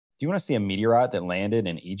Do you want to see a meteorite that landed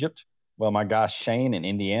in Egypt? Well, my guy Shane in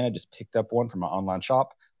Indiana just picked up one from my online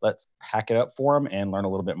shop. Let's pack it up for him and learn a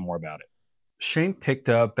little bit more about it. Shane picked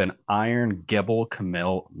up an iron Gebel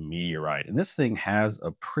Kamel meteorite, and this thing has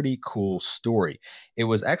a pretty cool story. It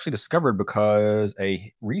was actually discovered because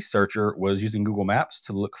a researcher was using Google Maps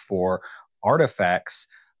to look for artifacts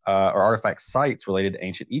or artifact sites related to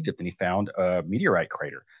ancient Egypt, and he found a meteorite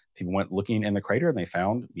crater. People went looking in the crater and they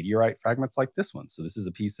found meteorite fragments like this one. So this is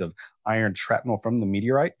a piece of iron shrapnel from the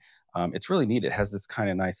meteorite. It's really neat. It has this kind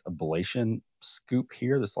of nice ablation scoop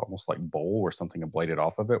here, this almost like bowl where something ablated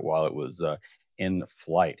off of it while it was in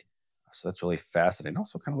flight. So that's really fascinating.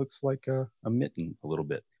 Also kind of looks like a mitten a little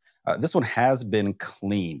bit. This one has been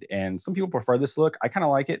cleaned, and some people prefer this look. I kind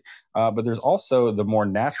of like it, but there's also the more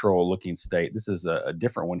natural looking state. This is a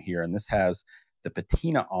different one here, and this has the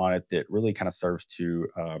patina on it that really kind of serves to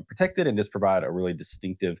protect it and just provide a really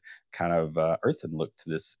distinctive kind of earthen look to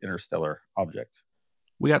this interstellar object.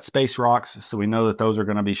 We got space rocks, so we know that those are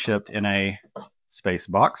going to be shipped in a space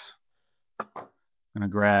box. I'm going to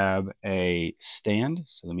grab a stand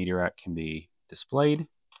so the meteorite can be displayed.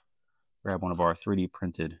 Grab one of our 3D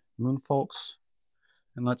printed moonfolks.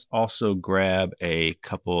 And let's also grab a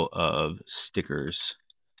couple of stickers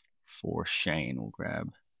for Shane. We'll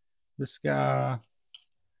grab this guy.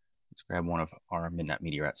 Let's grab one of our Midnight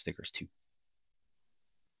Meteorite stickers too.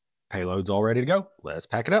 Payload's all ready to go. Let's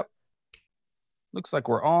pack it up. Looks like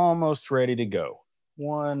we're almost ready to go.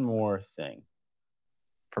 One more thing.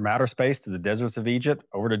 From outer space to the deserts of Egypt,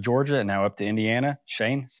 over to Georgia, and now up to Indiana,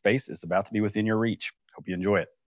 Shane, space is about to be within your reach. Hope you enjoy it.